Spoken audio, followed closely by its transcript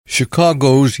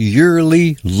Chicago's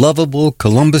yearly lovable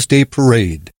Columbus Day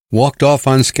Parade walked off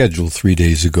on schedule 3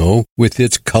 days ago with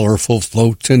its colorful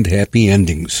floats and happy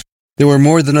endings. There were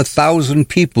more than 1,000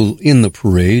 people in the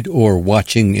parade or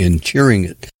watching and cheering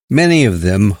it, many of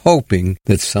them hoping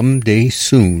that someday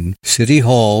soon City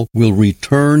Hall will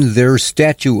return their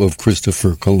statue of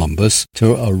Christopher Columbus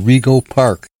to Arrigo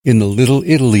Park in the Little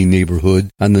Italy neighborhood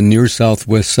on the near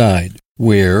southwest side,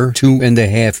 where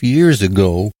 2.5 years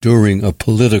ago, during a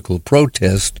political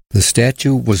protest, the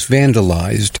statue was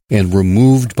vandalized and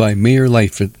removed by Mayor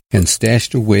Lightfoot and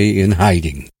stashed away in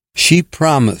hiding. She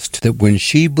promised that when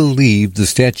she believed the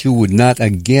statue would not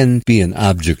again be an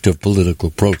object of political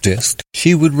protest,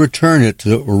 she would return it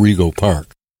to Arrigo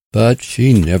Park. But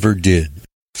she never did.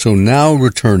 So now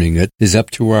returning it is up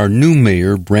to our new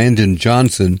mayor, Brandon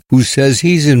Johnson, who says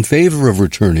he's in favor of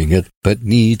returning it, but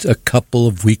needs a couple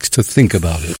of weeks to think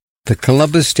about it. The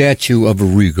Columbus statue of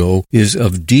Arrigo is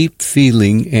of deep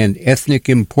feeling and ethnic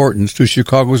importance to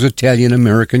Chicago's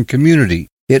Italian-American community.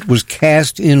 It was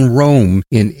cast in Rome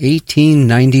in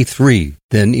 1893.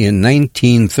 Then in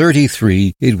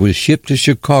 1933, it was shipped to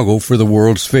Chicago for the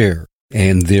World's Fair,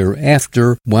 and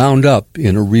thereafter wound up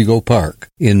in Arrigo Park,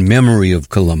 in memory of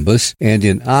Columbus and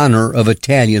in honor of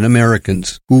Italian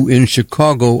Americans, who in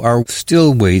Chicago are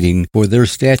still waiting for their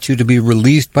statue to be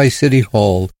released by City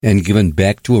Hall and given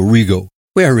back to Arrigo,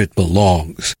 where it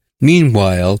belongs.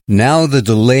 Meanwhile, now the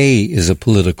delay is a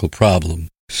political problem.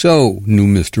 So, new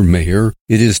Mr. Mayor,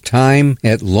 it is time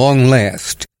at long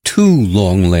last, too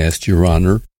long last, Your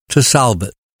Honor, to solve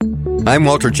it. I'm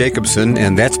Walter Jacobson,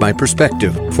 and that's my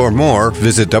perspective. For more,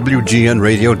 visit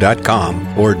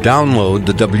WGNradio.com or download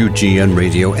the WGN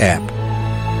Radio app.